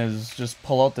thinking is just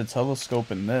pull out the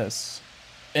telescope in this.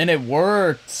 And it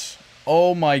worked!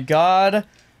 Oh my god!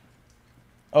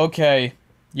 Okay.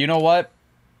 You know what?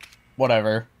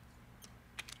 Whatever.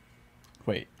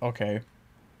 Wait, okay.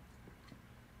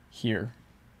 Here.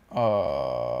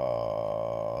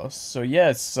 So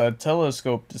yes, a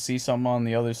telescope to see something on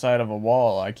the other side of a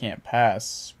wall I can't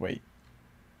pass. Wait.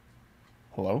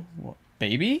 Hello? What?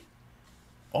 Baby?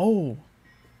 Oh.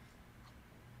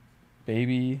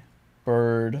 Baby,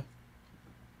 bird,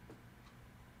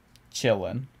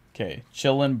 chillin'. Okay,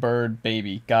 chillin', bird,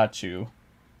 baby. Got you.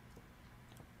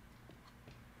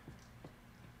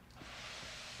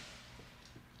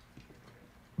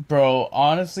 Bro,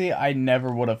 honestly, I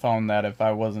never would have found that if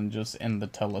I wasn't just in the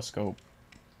telescope.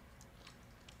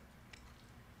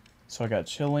 So I got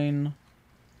chilling,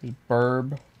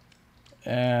 burb,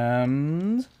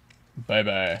 and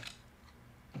bye-bye.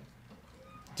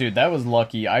 Dude, that was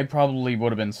lucky. I probably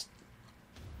would have been...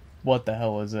 What the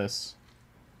hell is this?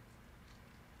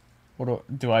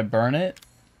 What do I burn it?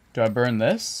 Do I burn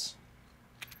this?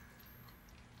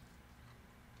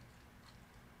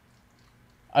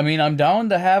 I mean, I'm down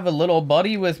to have a little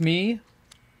buddy with me.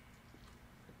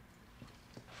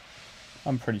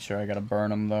 I'm pretty sure I gotta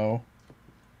burn him, though.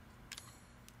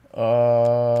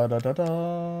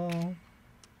 Da-da-da.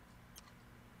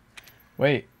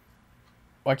 Wait.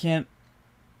 Why can't...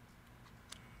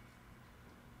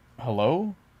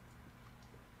 Hello?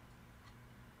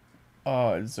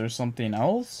 Is there something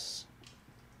else?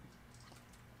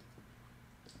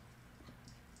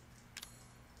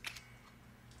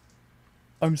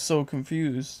 I'm so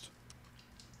confused.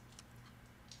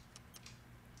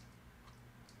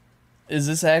 Is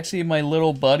this actually my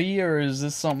little buddy, or is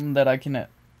this something that I can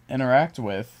interact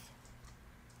with?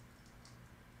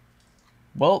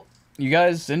 Well, you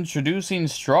guys, introducing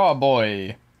Straw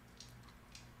Boy.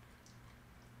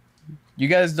 You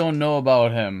guys don't know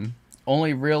about him.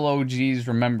 Only real OGs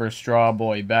remember Straw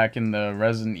Boy back in the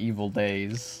Resident Evil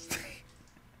days.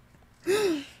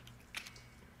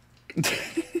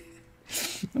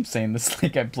 I'm saying this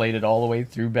like I played it all the way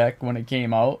through back when it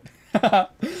came out.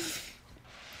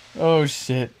 Oh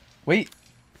shit. Wait.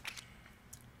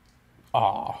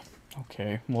 Ah,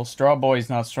 okay. Well, Straw Boy's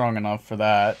not strong enough for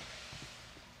that.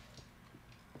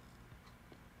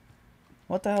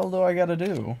 What the hell do I gotta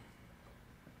do?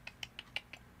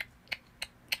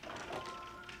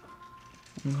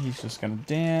 And he's just gonna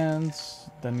dance,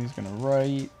 then he's gonna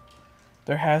write.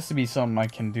 There has to be something I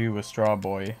can do with Straw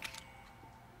Boy.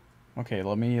 Okay,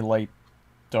 let me light...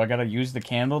 Do I gotta use the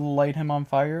candle to light him on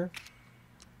fire?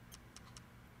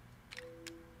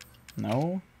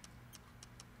 No?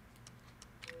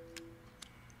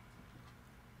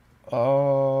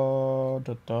 Da.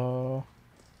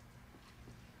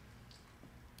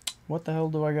 What the hell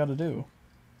do I gotta do?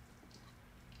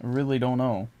 I really don't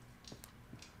know.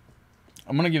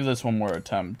 I'm gonna give this one more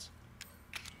attempt.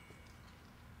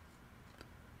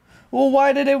 Well,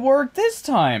 why did it work this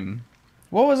time?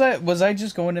 What was I? Was I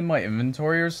just going in my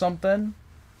inventory or something?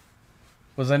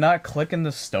 Was I not clicking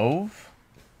the stove?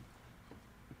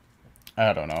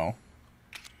 I don't know.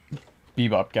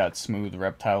 Bebop got smooth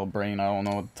reptile brain. I don't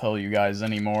know what to tell you guys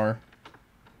anymore.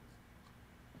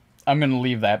 I'm gonna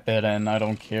leave that bit in. I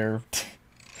don't care.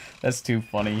 That's too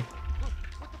funny.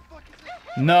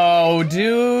 No,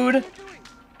 dude!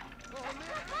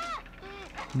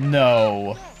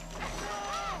 No.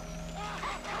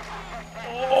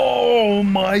 Oh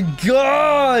my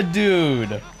god,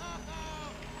 dude!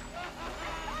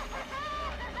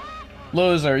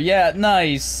 Loser, yeah,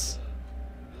 nice.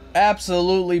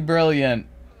 Absolutely brilliant.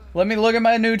 Let me look at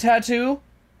my new tattoo.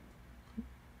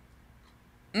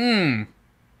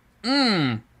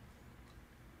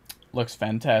 Looks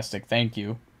fantastic, thank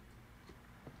you.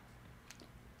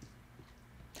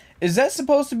 Is that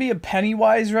supposed to be a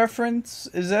Pennywise reference?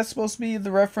 Is that supposed to be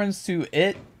the reference to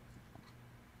It?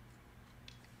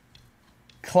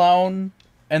 Clown,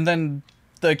 and then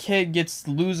the kid gets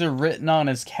loser written on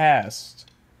his cast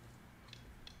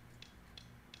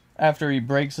after he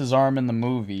breaks his arm in the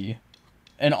movie.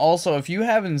 And also, if you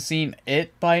haven't seen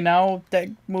It by now, that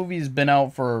movie's been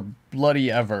out for bloody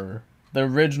ever. The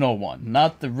original one,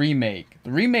 not the remake.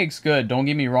 The remake's good, don't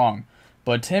get me wrong,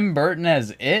 but Tim Burton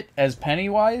as It, as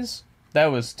Pennywise, that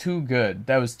was too good.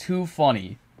 That was too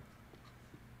funny.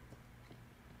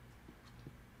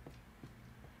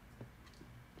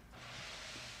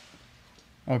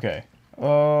 Okay.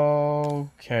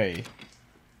 Okay.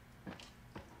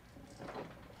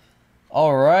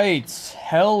 Alright.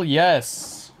 Hell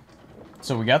yes.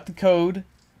 So we got the code.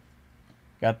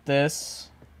 Got this.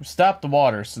 Stop the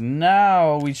water. So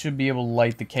now we should be able to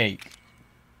light the cake.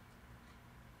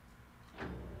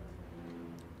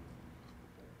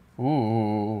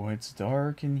 Ooh, it's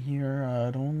dark in here.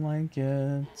 I don't like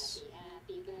it.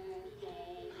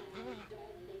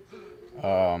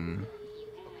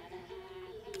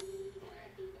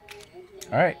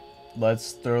 Alright,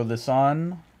 let's throw this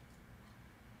on.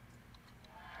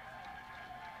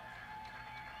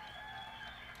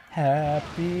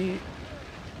 Happy.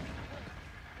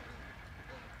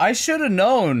 I should have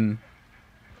known.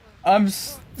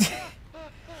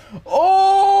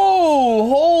 Oh,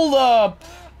 hold up.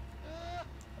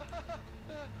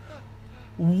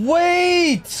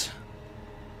 Wait.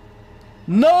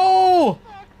 No.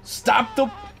 Stop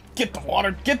the. Get the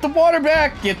water. Get the water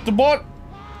back. Get the water.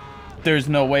 There's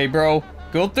no way, bro.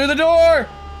 Go through the door!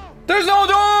 There's no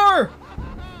door!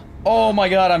 Oh my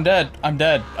god, I'm dead. I'm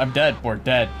dead. I'm dead. We're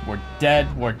dead. We're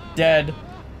dead. We're dead.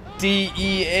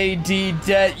 D-E-A-D,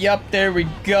 dead. Yup, there we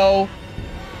go.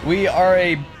 We are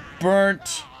a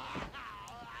burnt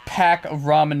pack of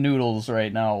ramen noodles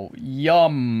right now.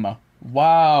 Yum.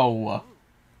 Wow.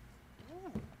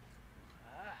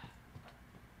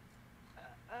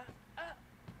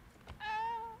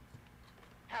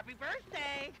 Happy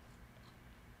birthday!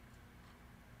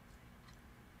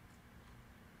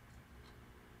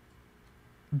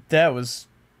 That was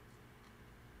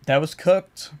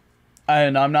cooked.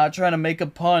 And I'm not trying to make a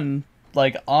pun.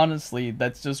 Like, honestly,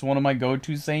 that's just one of my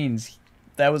go-to sayings.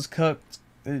 That was cooked.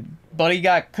 Buddy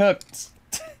got cooked.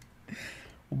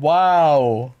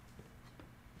 Wow.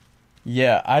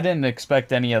 Yeah, I didn't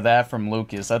expect any of that from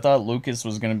Lucas. I thought Lucas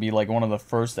was going to be like one of the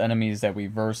first enemies that we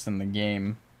versed in the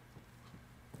game.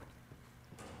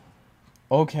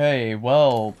 Okay,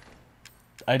 well,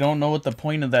 I don't know what the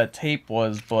point of that tape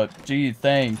was, but gee,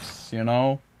 thanks, you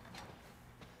know?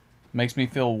 Makes me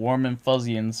feel warm and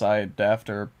fuzzy inside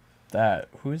after that.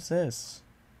 Who is this?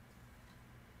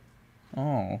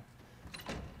 Oh.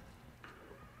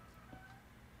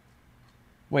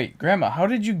 Wait, Grandma, how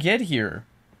did you get here?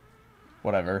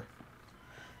 Whatever.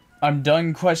 I'm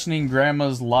done questioning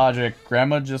Grandma's logic.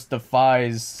 Grandma just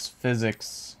defies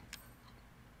physics.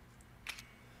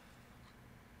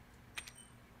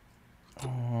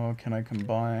 Oh, can I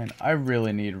combine? I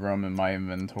really need room in my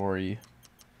inventory.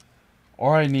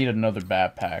 Or I need another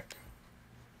backpack.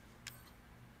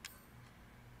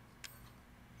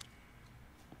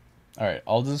 Alright,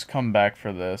 I'll just come back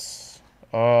for this.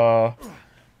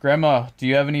 Grandma, do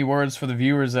you have any words for the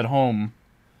viewers at home?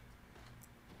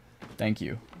 Thank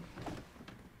you.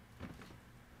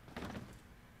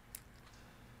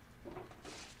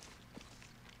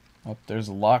 Oh, there's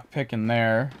a lockpick in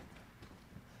there.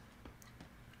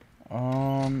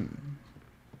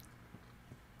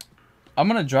 I'm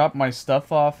gonna drop my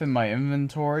stuff off in my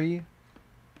inventory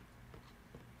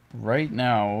right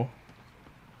now.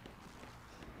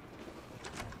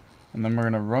 And then we're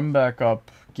gonna run back up,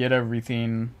 get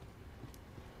everything,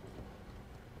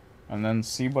 and then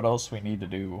see what else we need to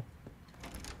do.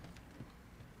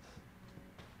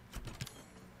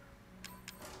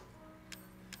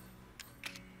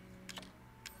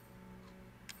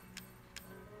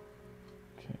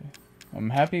 Okay.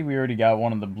 I'm happy we already got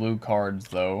one of the blue cards,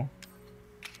 though.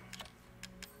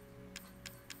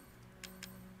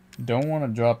 Don't want to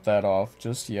drop that off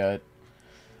just yet.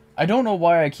 I don't know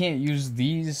why I can't use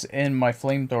these in my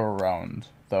flamethrower round,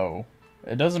 though.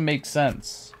 It doesn't make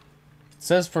sense. It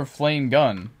says for flame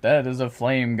gun. That is a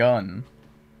flame gun.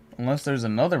 Unless there's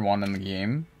another one in the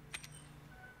game.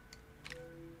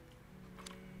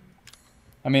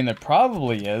 I mean, there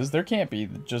probably is. There can't be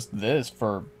just this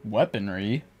for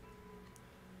weaponry.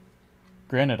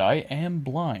 Granted, I am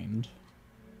blind.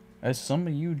 As some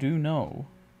of you do know.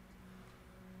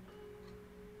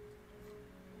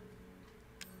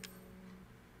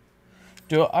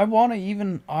 Do I want to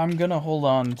even... I'm going to hold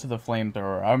on to the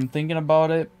flamethrower. I'm thinking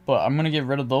about it, but I'm going to get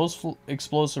rid of those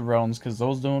explosive rounds because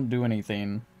those don't do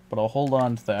anything. But I'll hold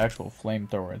on to the actual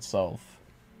flamethrower itself.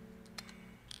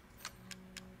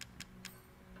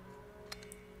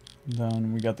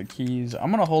 Then we got the keys. I'm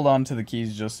going to hold on to the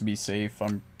keys just to be safe.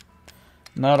 I'm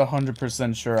not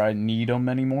 100% sure I need them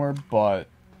anymore, but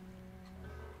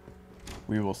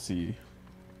we will see.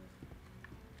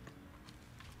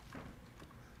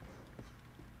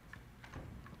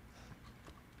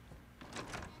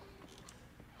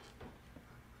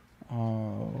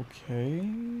 Okay.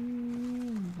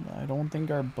 I don't think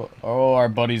our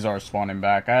buddies are spawning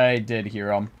back. I did hear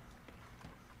them.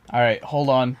 Alright, hold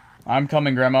on. I'm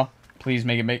coming, Grandma. Please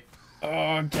make it get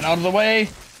out of the way!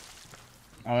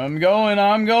 I'm going.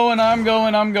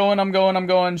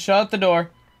 Shut the door.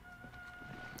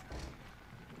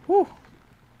 Whew.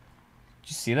 Did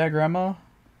you see that, Grandma?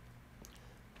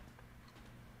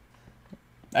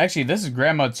 Actually, this is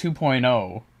Grandma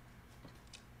 2.0.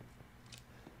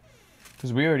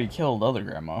 Because we already killed other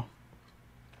Grandma.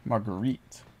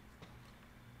 Marguerite.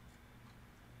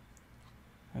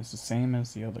 That's the same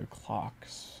as the other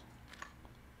clocks.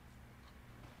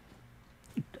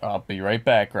 I'll be right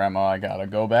back, Grandma. I gotta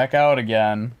go back out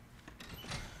again.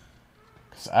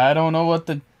 Because I don't know what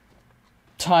the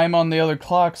time on the other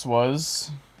clocks was.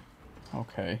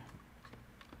 Okay.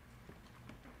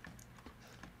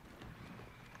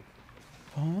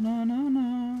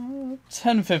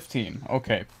 10:15.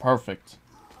 Okay, perfect.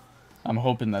 I'm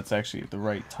hoping that's actually the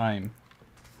right time.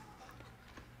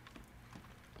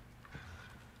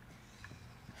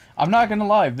 I'm not gonna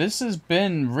lie, this has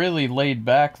been really laid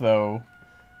back, though.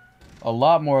 A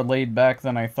lot more laid back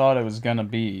than I thought it was gonna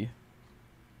be.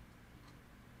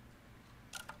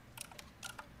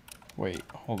 Wait,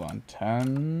 hold on.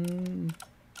 10...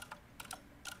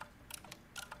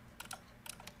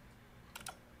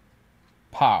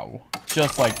 Pow.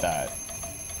 Just like that.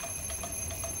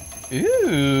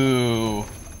 Ooh.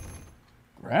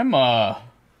 Grandma.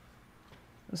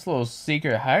 This little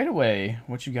secret hideaway.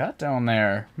 What you got down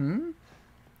there? Hmm?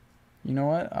 You know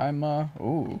what?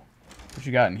 Ooh. What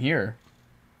you got in here?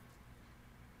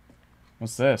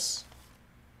 What's this?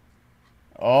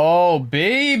 Oh,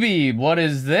 baby! What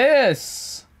is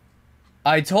this?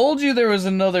 I told you there was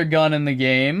another gun in the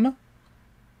game.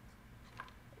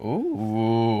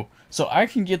 Ooh. So I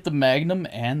can get the Magnum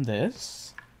and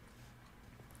this?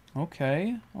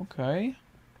 Okay, okay.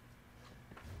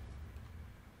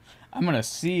 I'm gonna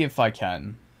see if I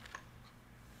can.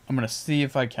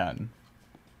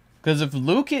 Because if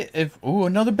Luke... Ooh,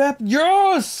 another Bep...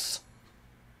 Yes!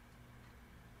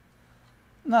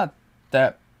 Not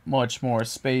that much more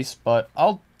space, but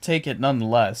I'll take it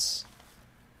nonetheless.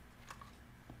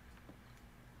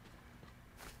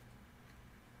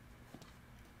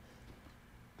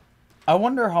 I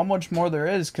wonder how much more there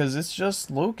is, because it's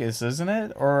just Lucas, isn't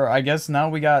it? Or I guess now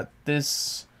we got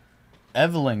this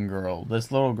Evelyn girl,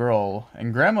 this little girl,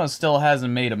 and Grandma still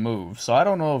hasn't made a move, so I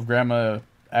don't know if Grandma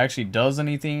actually does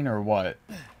anything or what.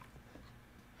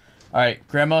 Alright,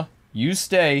 Grandma, you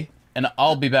stay, and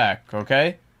I'll be back,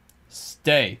 okay?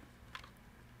 Stay.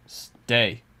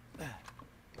 Stay.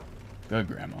 Good,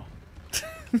 Grandma.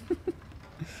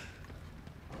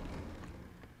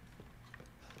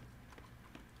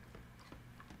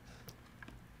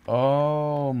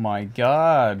 Oh my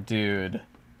god, dude.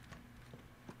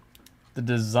 The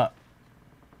design...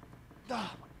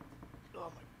 Oh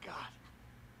my god.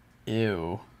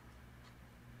 Ew.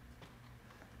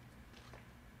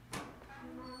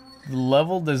 The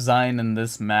level design in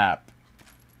this map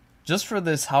just for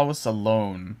this house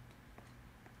alone.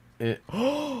 It.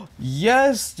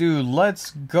 Yes, dude.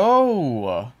 Let's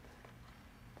go.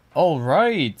 All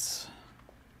right.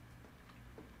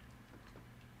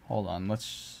 Hold on.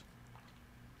 Let's.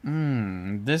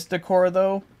 This decor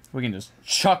though, we can just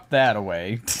chuck that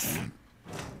away.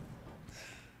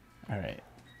 All right.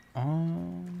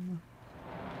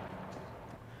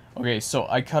 Okay, so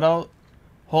I cut out.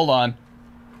 Hold on.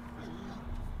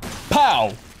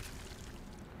 Pow!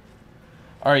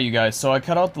 Alright, you guys, so I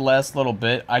cut out the last little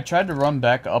bit. I tried to run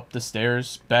back up the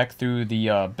stairs, back through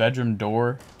the bedroom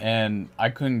door, and I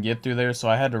couldn't get through there, so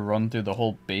I had to run through the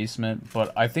whole basement.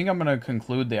 But I think I'm going to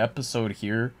conclude the episode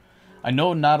here. I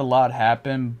know not a lot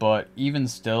happened, but even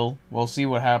still, we'll see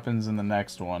what happens in the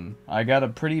next one. I got a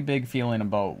pretty big feeling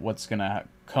about what's going to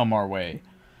come our way.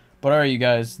 But alright, you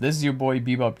guys, this is your boy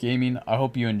Bebop Gaming. I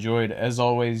hope you enjoyed. As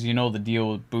always, you know the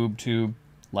deal with BoobTube.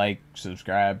 Like,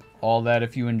 subscribe, all that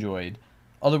if you enjoyed.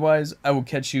 Otherwise, I will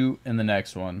catch you in the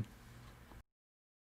next one.